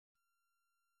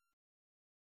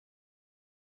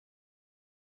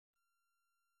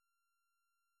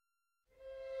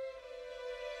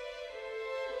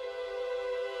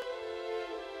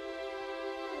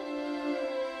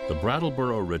The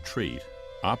Brattleboro Retreat,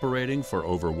 operating for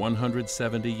over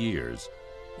 170 years,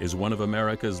 is one of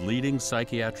America's leading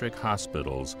psychiatric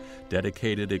hospitals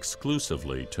dedicated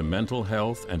exclusively to mental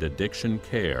health and addiction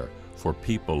care for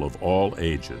people of all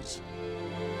ages.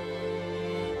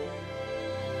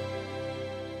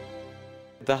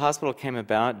 The hospital came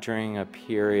about during a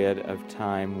period of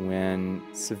time when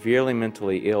severely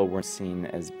mentally ill were seen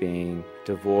as being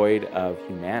devoid of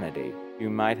humanity. You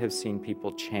might have seen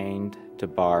people chained to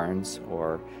barns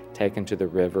or taken to the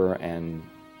river and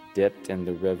dipped in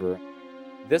the river.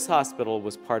 This hospital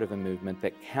was part of a movement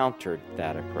that countered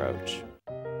that approach.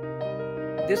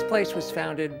 This place was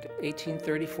founded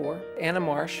 1834. Anna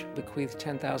Marsh bequeathed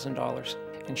 $10,000,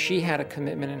 and she had a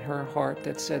commitment in her heart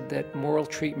that said that moral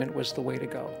treatment was the way to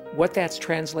go. What that's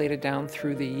translated down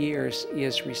through the years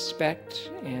is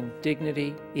respect and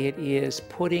dignity. It is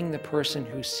putting the person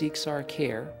who seeks our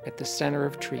care at the center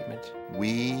of treatment.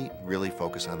 We really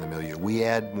focus on the milieu. We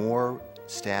add more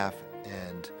staff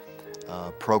and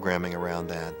programming around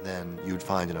that than you'd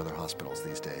find in other hospitals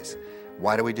these days.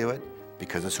 Why do we do it?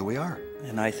 Because it's who we are.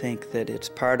 And I think that it's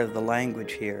part of the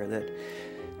language here that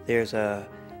there's a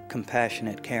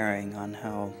compassionate caring on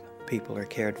how people are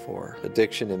cared for.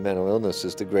 Addiction and mental illness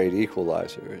is the great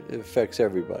equalizer. It affects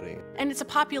everybody. And it's a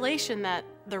population that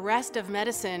the rest of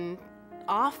medicine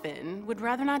often would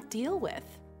rather not deal with.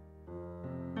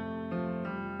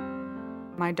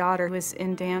 My daughter was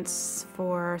in dance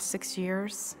for 6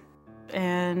 years,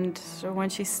 and when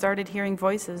she started hearing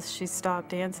voices, she stopped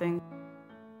dancing.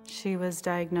 She was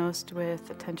diagnosed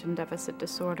with attention deficit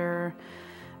disorder,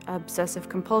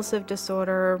 obsessive-compulsive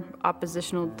disorder,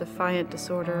 oppositional defiant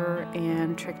disorder,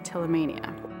 and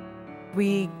trichotillomania.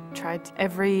 We tried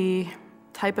every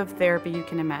type of therapy you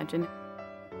can imagine.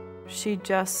 She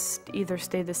just either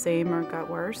stayed the same or got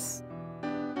worse.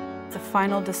 The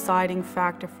final deciding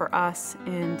factor for us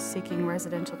in seeking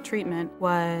residential treatment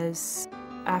was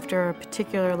after a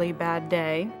particularly bad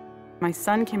day. My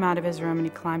son came out of his room and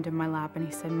he climbed in my lap and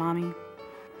he said, "Mommy,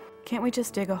 can't we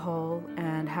just dig a hole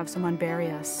and have someone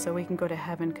bury us so we can go to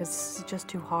heaven because it's just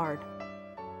too hard?"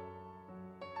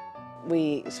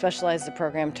 We specialized the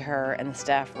program to her, and the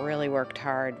staff really worked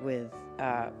hard with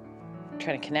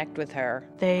trying to connect with her.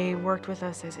 They worked with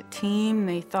us as a team.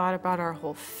 They thought about our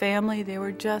whole family. They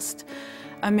were just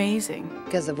amazing.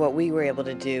 Because of what we were able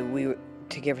to do,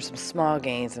 to give her some small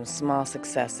gains, some small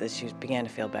successes, she began to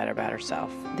feel better about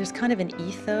herself. There's kind of an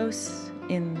ethos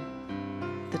in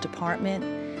the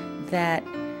department that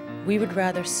we would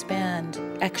rather spend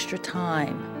extra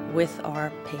time with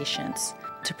our patients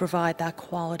to provide that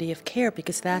quality of care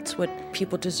because that's what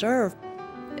people deserve.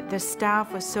 The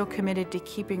staff was so committed to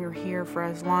keeping her here for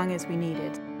as long as we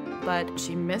needed, but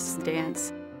she missed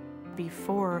dance.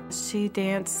 Before, she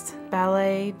danced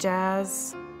ballet,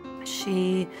 jazz.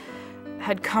 She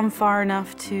had come far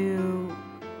enough to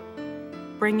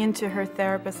bring into her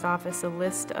therapist's office a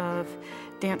list of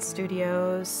dance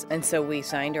studios. And so we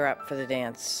signed her up for the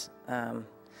dance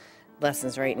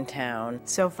lessons right in town.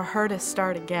 So for her to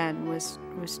start again was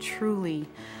truly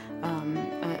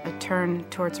a turn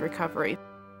towards recovery.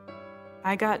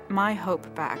 I got my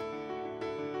hope back,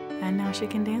 and now she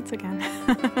can dance again.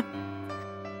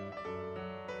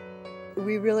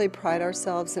 We really pride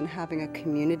ourselves in having a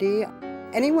community.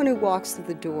 Anyone who walks through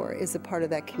the door is a part of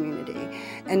that community,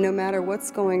 and no matter what's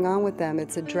going on with them,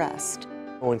 it's addressed.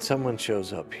 When someone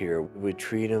shows up here, we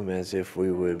treat them as if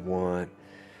we would want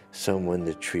someone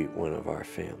to treat one of our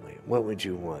family. What would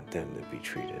you want them to be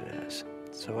treated as?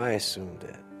 So I assumed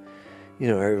that,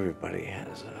 everybody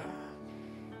has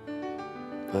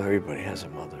a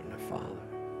mother and a father.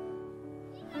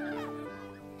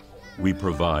 We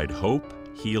provide hope,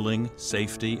 healing,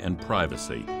 safety, and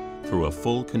privacy through a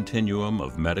full continuum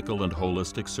of medical and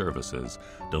holistic services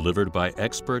delivered by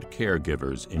expert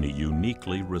caregivers in a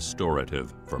uniquely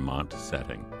restorative Vermont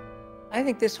setting. I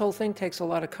think this whole thing takes a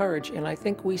lot of courage, and I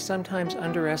think we sometimes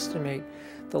underestimate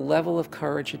the level of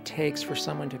courage it takes for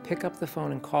someone to pick up the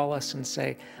phone and call us and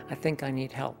say, "I think I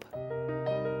need help."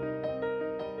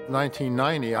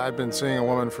 1990, I'd been seeing a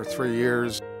woman for 3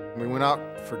 years. We went out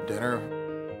for dinner.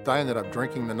 I ended up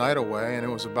drinking the night away, and it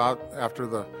was about after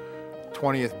the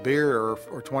 20th beer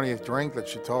or 20th drink that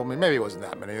she told me, maybe it wasn't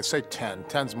that many, let's say 10.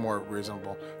 10's more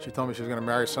reasonable. She told me she was going to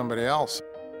marry somebody else.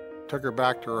 Took her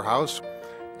back to her house.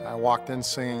 I walked in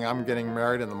singing "I'm Getting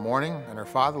Married in the Morning," and her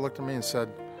father looked at me and said,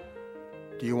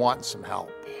 "Do you want some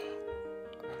help?"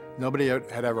 Nobody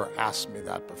had ever asked me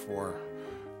that before.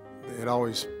 They had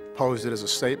always posed it as a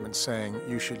statement saying,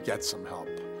 "You should get some help."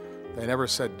 They never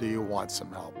said, "Do you want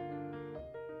some help?"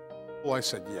 Well, I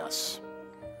said yes.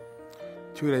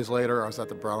 2 days later, I was at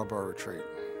the Brattleboro Retreat.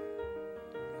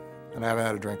 and I haven't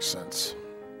had a drink since.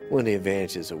 One of the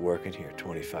advantages of working here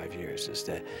 25 years is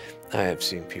that I have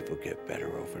seen people get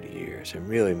better over the years and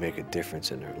really make a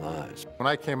difference in their lives. When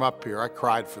I came up here, I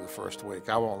cried for the first week.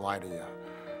 I won't lie to you.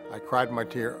 I cried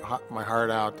my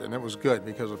heart out, and it was good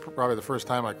because it was probably the first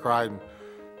time I cried in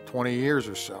 20 years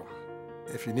or so.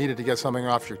 If you needed to get something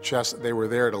off your chest, they were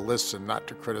there to listen, not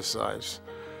to criticize,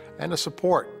 and to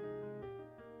support.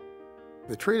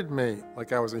 They treated me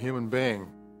like I was a human being.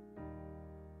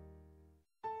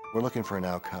 We're looking for an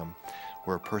outcome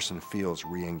where a person feels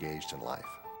re-engaged in life.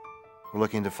 We're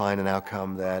looking to find an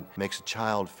outcome that makes a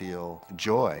child feel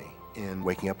joy in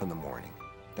waking up in the morning.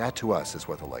 That, to us, is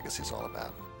what the legacy is all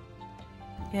about.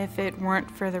 If it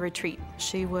weren't for the retreat,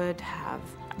 she would have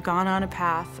gone on a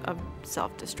path of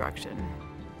self-destruction.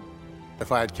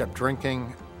 If I had kept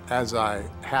drinking as I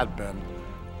had been,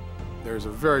 there's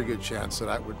a very good chance that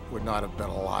I would not have been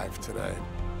alive today.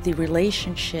 The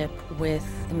relationship with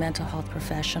the mental health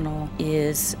professional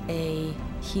is a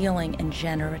healing and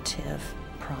generative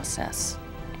process,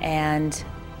 and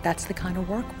that's the kind of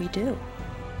work we do.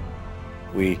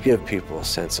 We give people a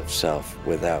sense of self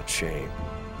without shame.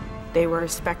 They were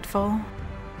respectful,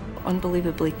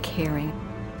 unbelievably caring,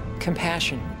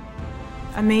 compassion,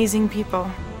 amazing people.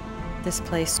 This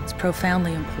place is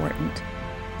profoundly important.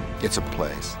 It's a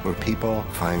place where people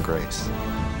find grace.